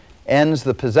 Ends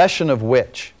the possession of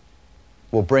which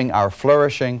will bring our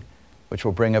flourishing, which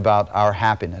will bring about our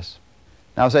happiness.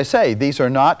 Now, as I say, these are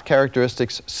not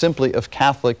characteristics simply of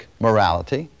Catholic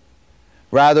morality.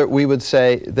 Rather, we would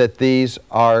say that these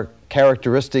are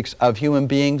characteristics of human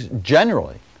beings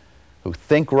generally, who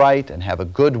think right and have a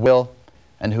good will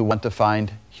and who want to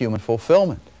find human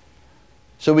fulfillment.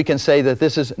 So we can say that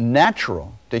this is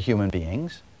natural to human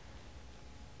beings.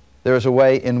 There is a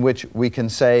way in which we can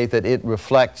say that it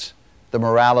reflects the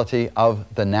morality of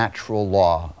the natural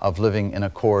law of living in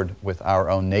accord with our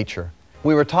own nature.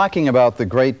 We were talking about the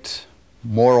great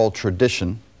moral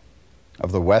tradition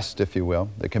of the West, if you will,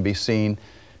 that can be seen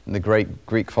in the great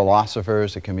Greek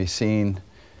philosophers, it can be seen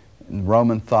in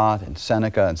Roman thought, in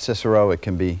Seneca and Cicero, it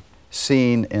can be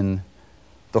seen in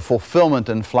the fulfillment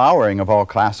and flowering of all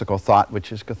classical thought,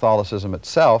 which is Catholicism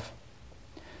itself,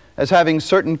 as having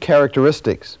certain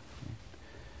characteristics.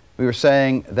 We were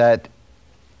saying that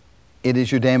it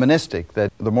is eudaimonistic,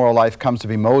 that the moral life comes to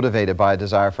be motivated by a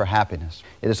desire for happiness.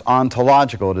 It is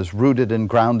ontological, it is rooted and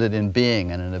grounded in being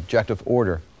and an objective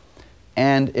order.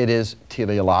 And it is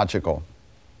teleological,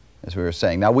 as we were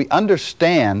saying. Now, we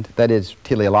understand that it's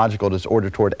teleological, it is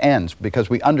ordered toward ends, because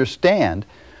we understand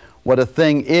what a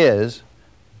thing is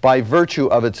by virtue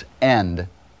of its end,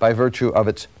 by virtue of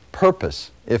its purpose,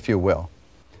 if you will.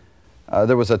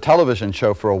 There was a television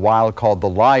show for a while called The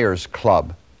Liars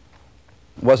Club.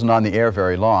 It wasn't on the air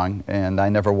very long, and I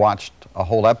never watched a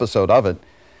whole episode of it.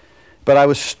 But I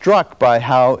was struck by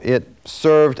how it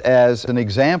served as an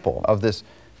example of this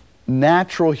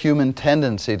natural human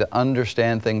tendency to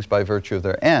understand things by virtue of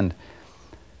their end.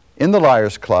 In the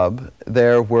Liars Club,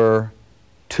 there were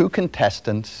 2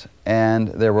 contestants and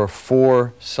there were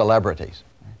 4 celebrities.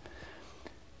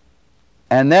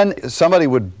 And then somebody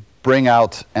would bring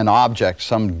out an object,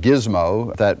 some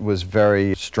gizmo that was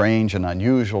very strange and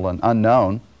unusual and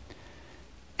unknown.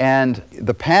 And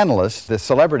the panelists, the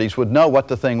celebrities, would know what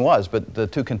the thing was, but the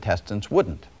 2 contestants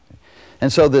wouldn't.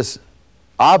 And so this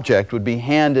object would be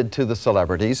handed to the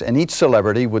celebrities, and each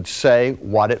celebrity would say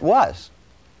what it was.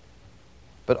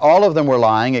 But all of them were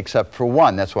lying except for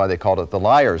one. That's why they called it the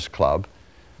Liars Club.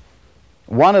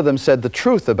 One of them said the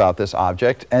truth about this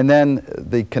object, and then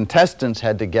the contestants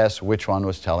had to guess which one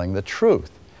was telling the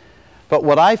truth. But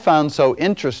what I found so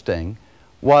interesting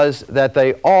was that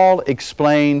they all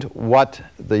explained what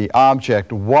the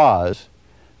object was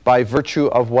by virtue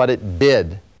of what it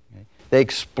did. They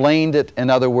explained it, in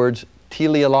other words,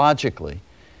 teleologically.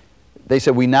 They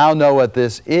said, we now know what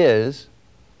this is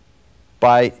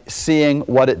by seeing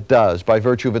what it does, by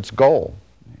virtue of its goal.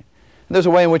 And there's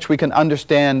a way in which we can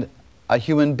understand a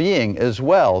human being as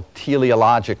well,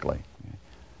 teleologically.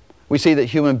 We see that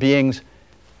human beings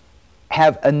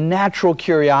have a natural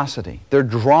curiosity. They're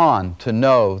drawn to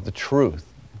know the truth.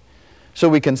 So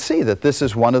we can see that this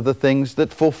is one of the things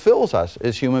that fulfills us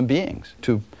as human beings,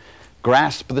 to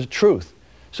grasp the truth.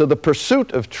 So the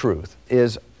pursuit of truth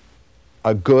is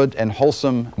a good and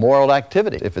wholesome moral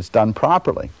activity if it's done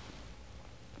properly.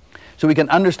 So we can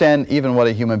understand even what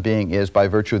a human being is by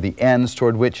virtue of the ends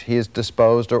toward which he is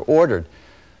disposed or ordered.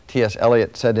 T.S.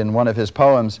 Eliot said in one of his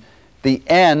poems, the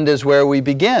end is where we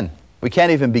begin. We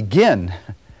can't even begin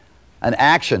an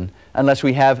action unless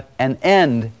we have an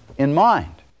end in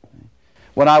mind.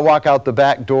 When I walk out the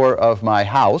back door of my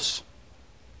house,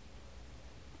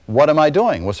 what am I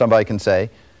doing? Well, somebody can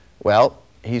say, well,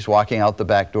 he's walking out the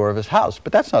back door of his house.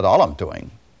 But that's not all I'm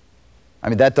doing. I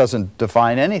mean, that doesn't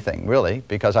define anything, really,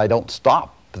 because I don't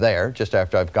stop there just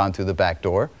after I've gone through the back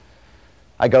door.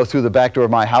 I go through the back door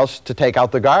of my house to take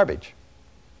out the garbage,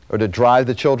 or to drive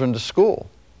the children to school,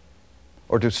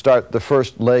 or to start the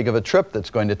first leg of a trip that's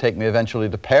going to take me eventually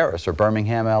to Paris or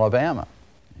Birmingham, Alabama.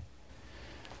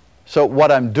 So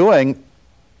what I'm doing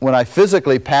when I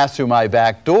physically pass through my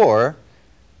back door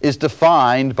is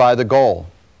defined by the goal.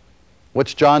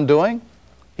 What's John doing?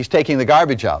 He's taking the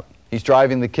garbage out. He's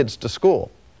driving the kids to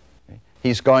school.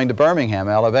 He's going to Birmingham,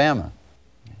 Alabama.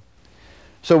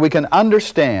 So we can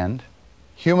understand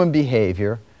human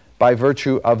behavior by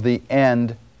virtue of the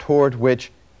end toward which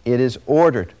it is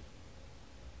ordered.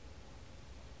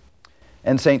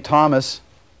 And St. Thomas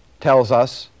tells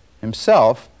us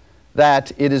himself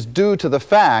that it is due to the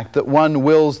fact that one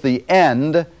wills the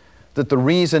end that the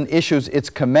reason issues its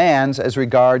commands as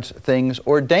regards things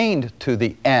ordained to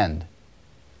the end.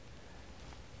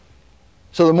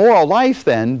 So the moral life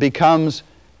then becomes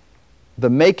the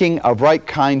making of right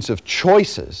kinds of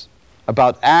choices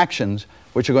about actions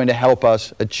which are going to help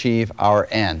us achieve our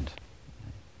end.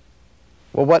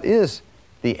 Well, what is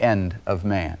the end of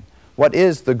man? What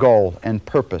is the goal and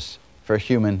purpose for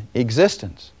human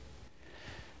existence?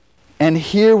 And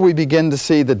here we begin to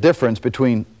see the difference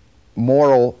between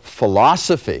moral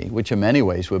philosophy, which in many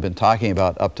ways we've been talking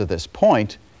about up to this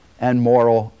point, and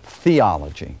moral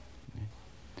theology.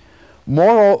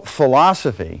 Moral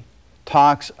philosophy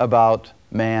talks about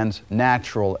man's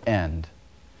natural end.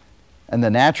 And the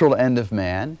natural end of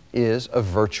man is a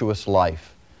virtuous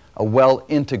life, a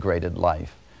well-integrated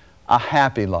life, a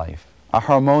happy life, a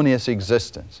harmonious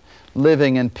existence,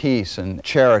 living in peace and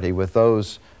charity with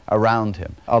those around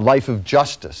him, a life of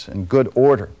justice and good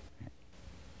order.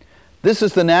 This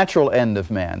is the natural end of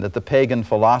man that the pagan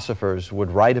philosophers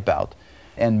would write about,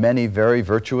 and many very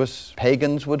virtuous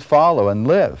pagans would follow and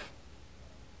live.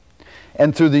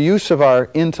 And through the use of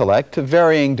our intellect, to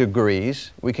varying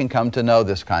degrees, we can come to know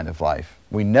this kind of life.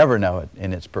 We never know it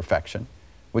in its perfection.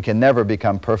 We can never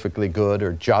become perfectly good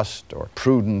or just or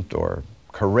prudent or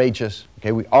courageous.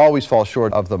 Okay, we always fall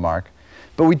short of the mark.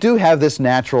 But we do have this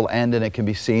natural end, and it can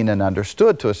be seen and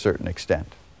understood to a certain extent.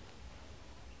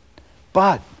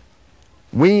 But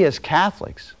we as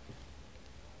Catholics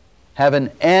have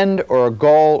an end or a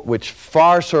goal which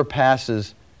far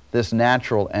surpasses this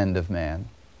natural end of man.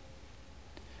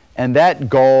 And that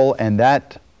goal and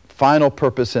that final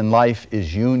purpose in life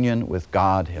is union with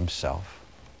God Himself.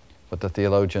 What the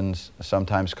theologians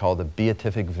sometimes call the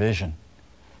beatific vision.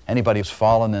 Anybody who's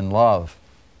fallen in love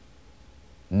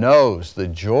knows the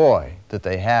joy that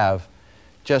they have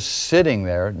just sitting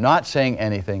there, not saying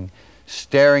anything,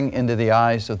 staring into the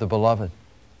eyes of the beloved.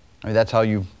 I mean, that's how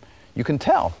you can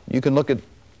tell. You can look at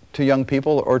two young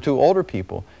people or two older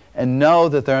people and know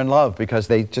that they're in love because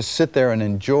they just sit there and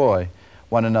enjoy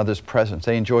one another's presence.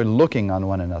 They enjoy looking on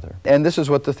one another. And this is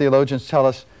what the theologians tell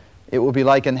us it will be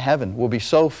like in heaven. We'll be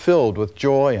so filled with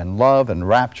joy and love and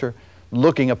rapture,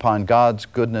 looking upon God's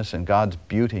goodness and God's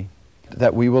beauty,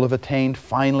 that we will have attained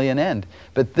finally an end.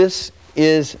 But this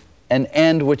is an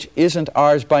end which isn't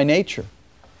ours by nature.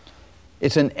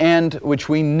 It's an end which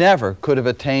we never could have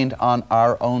attained on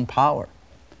our own power.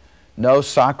 No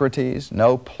Socrates,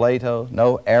 no Plato,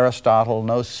 no Aristotle,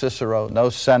 no Cicero, no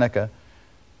Seneca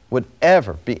would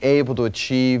ever be able to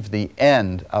achieve the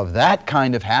end of that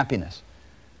kind of happiness,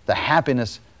 the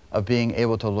happiness of being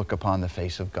able to look upon the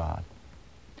face of God.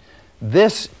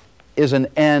 This is an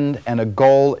end and a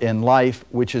goal in life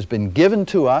which has been given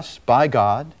to us by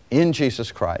God in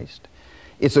Jesus Christ.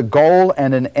 It's a goal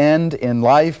and an end in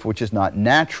life which is not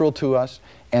natural to us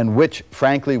and which,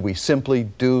 frankly, we simply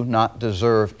do not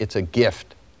deserve. It's a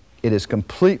gift. It is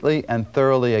completely and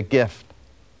thoroughly a gift.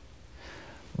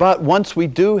 But once we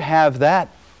do have that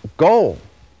goal,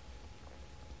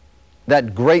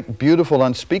 that great, beautiful,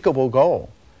 unspeakable goal,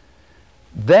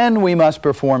 then we must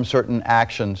perform certain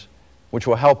actions which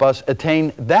will help us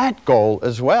attain that goal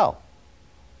as well.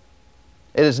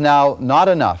 It is now not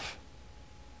enough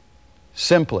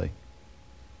simply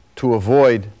to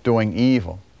avoid doing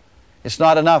evil. It's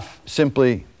not enough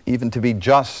simply even to be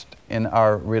just in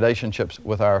our relationships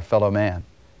with our fellow man.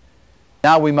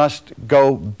 Now we must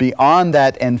go beyond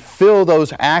that and fill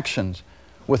those actions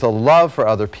with a love for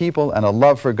other people and a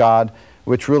love for God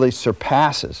which really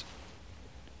surpasses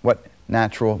what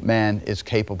natural man is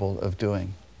capable of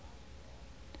doing.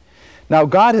 Now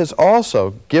God has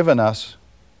also given us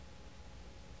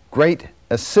great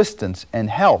assistance and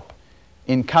help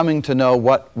in coming to know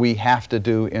what we have to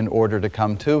do in order to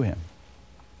come to Him.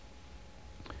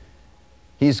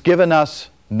 He's given us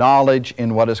knowledge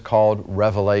in what is called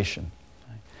revelation.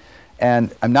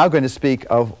 And I'm now going to speak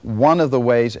of one of the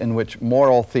ways in which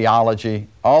moral theology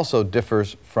also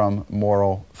differs from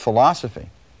moral philosophy.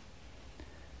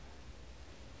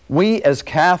 We as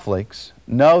Catholics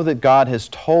know that God has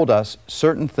told us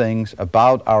certain things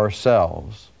about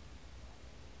ourselves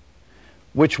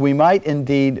which we might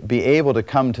indeed be able to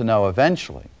come to know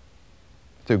eventually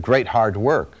through great hard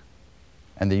work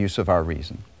and the use of our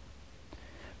reason.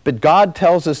 But God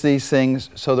tells us these things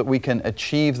so that we can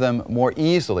achieve them more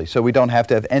easily, so we don't have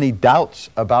to have any doubts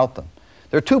about them.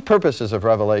 There are two purposes of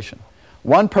revelation.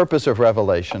 One purpose of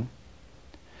revelation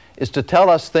is to tell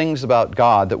us things about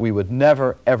God that we would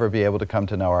never, ever be able to come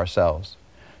to know ourselves.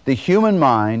 The human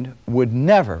mind would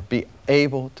never be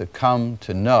able to come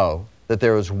to know that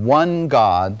there is one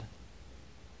God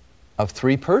of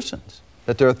three persons,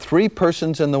 that there are three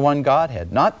persons in the one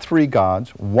Godhead. Not three gods,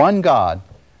 one God,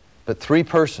 but three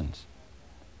persons.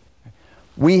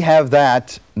 We have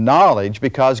that knowledge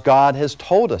because God has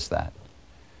told us that.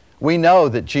 We know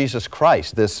that Jesus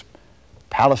Christ, this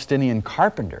Palestinian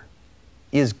carpenter,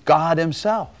 is God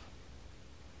Himself.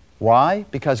 Why?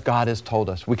 Because God has told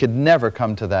us. We could never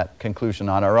come to that conclusion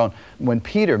on our own. When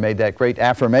Peter made that great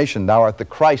affirmation, "Thou art the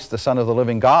Christ, the Son of the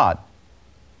living God,"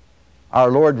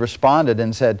 our Lord responded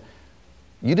and said,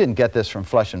 "You didn't get this from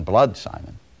flesh and blood,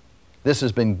 Simon. This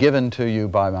has been given to you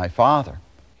by my Father."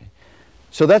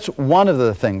 So that's one of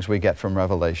the things we get from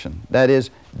Revelation. That is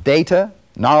data,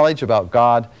 knowledge about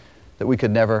God that we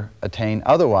could never attain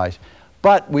otherwise.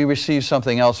 But we receive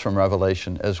something else from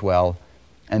Revelation as well,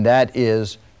 and that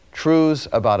is truths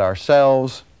about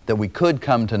ourselves that we could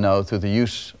come to know through the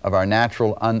use of our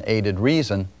natural unaided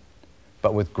reason,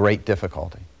 but with great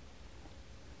difficulty.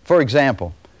 For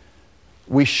example,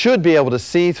 we should be able to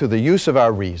see through the use of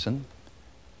our reason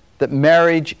that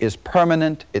marriage is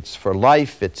permanent, it's for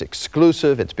life, it's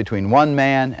exclusive, it's between one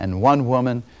man and one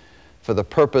woman for the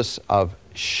purpose of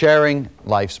sharing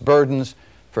life's burdens,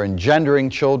 for engendering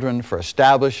children, for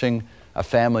establishing a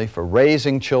family, for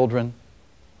raising children.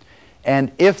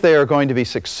 And if they are going to be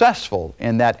successful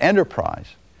in that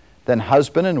enterprise, then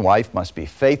husband and wife must be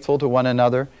faithful to one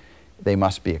another, they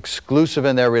must be exclusive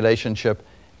in their relationship,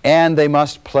 and they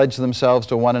must pledge themselves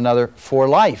to one another for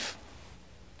life.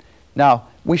 Now,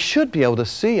 we should be able to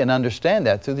see and understand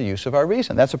that through the use of our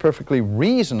reason. That's a perfectly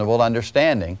reasonable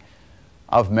understanding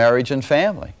of marriage and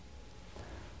family.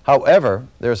 However,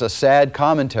 there's a sad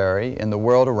commentary in the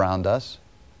world around us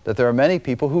that there are many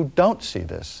people who don't see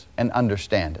this and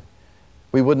understand it.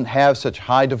 We wouldn't have such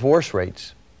high divorce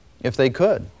rates if they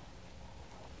could.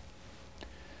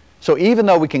 So even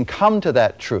though we can come to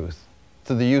that truth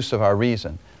through the use of our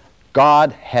reason,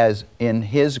 God has, in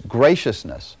His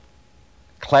graciousness,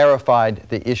 clarified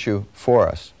the issue for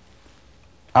us.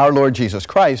 Our Lord Jesus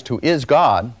Christ, who is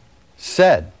God,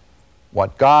 said,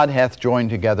 "What God hath joined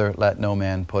together, let no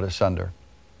man put asunder.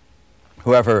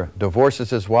 Whoever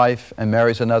divorces his wife and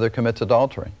marries another commits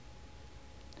adultery."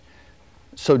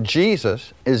 So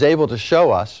Jesus is able to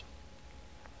show us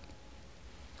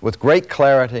with great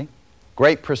clarity,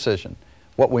 great precision,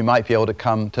 what we might be able to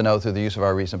come to know through the use of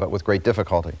our reason, but with great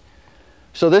difficulty.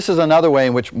 So this is another way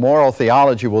in which moral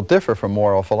theology will differ from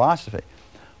moral philosophy.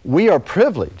 We are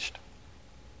privileged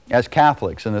as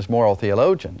Catholics and as moral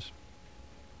theologians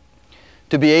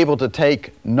to be able to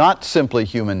take not simply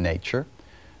human nature,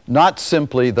 not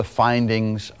simply the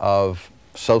findings of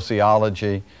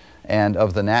sociology and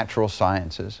of the natural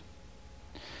sciences.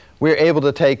 We're able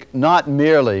to take not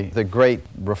merely the great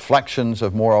reflections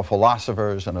of moral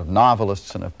philosophers and of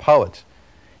novelists and of poets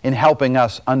in helping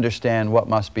us understand what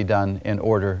must be done in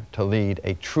order to lead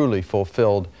a truly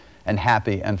fulfilled and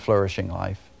happy and flourishing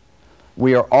life.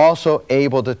 We are also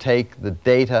able to take the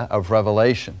data of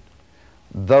revelation,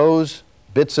 those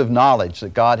bits of knowledge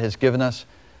that God has given us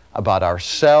about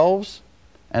ourselves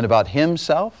and about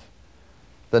Himself,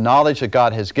 the knowledge that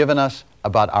God has given us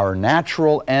about our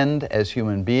natural end as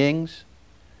human beings,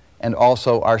 and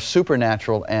also our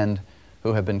supernatural end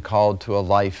who have been called to a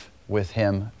life with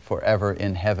Him forever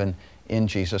in heaven in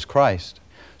Jesus Christ.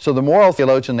 So the moral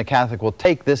theologian, the Catholic, will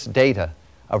take this data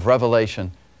of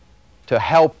revelation to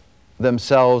help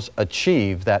themselves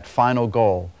achieve that final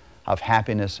goal of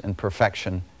happiness and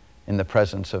perfection in the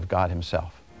presence of God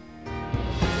Himself.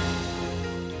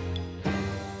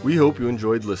 We hope you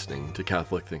enjoyed listening to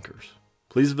Catholic Thinkers.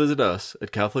 Please visit us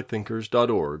at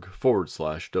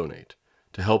catholicthinkers.org/donate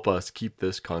to help us keep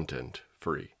this content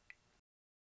free.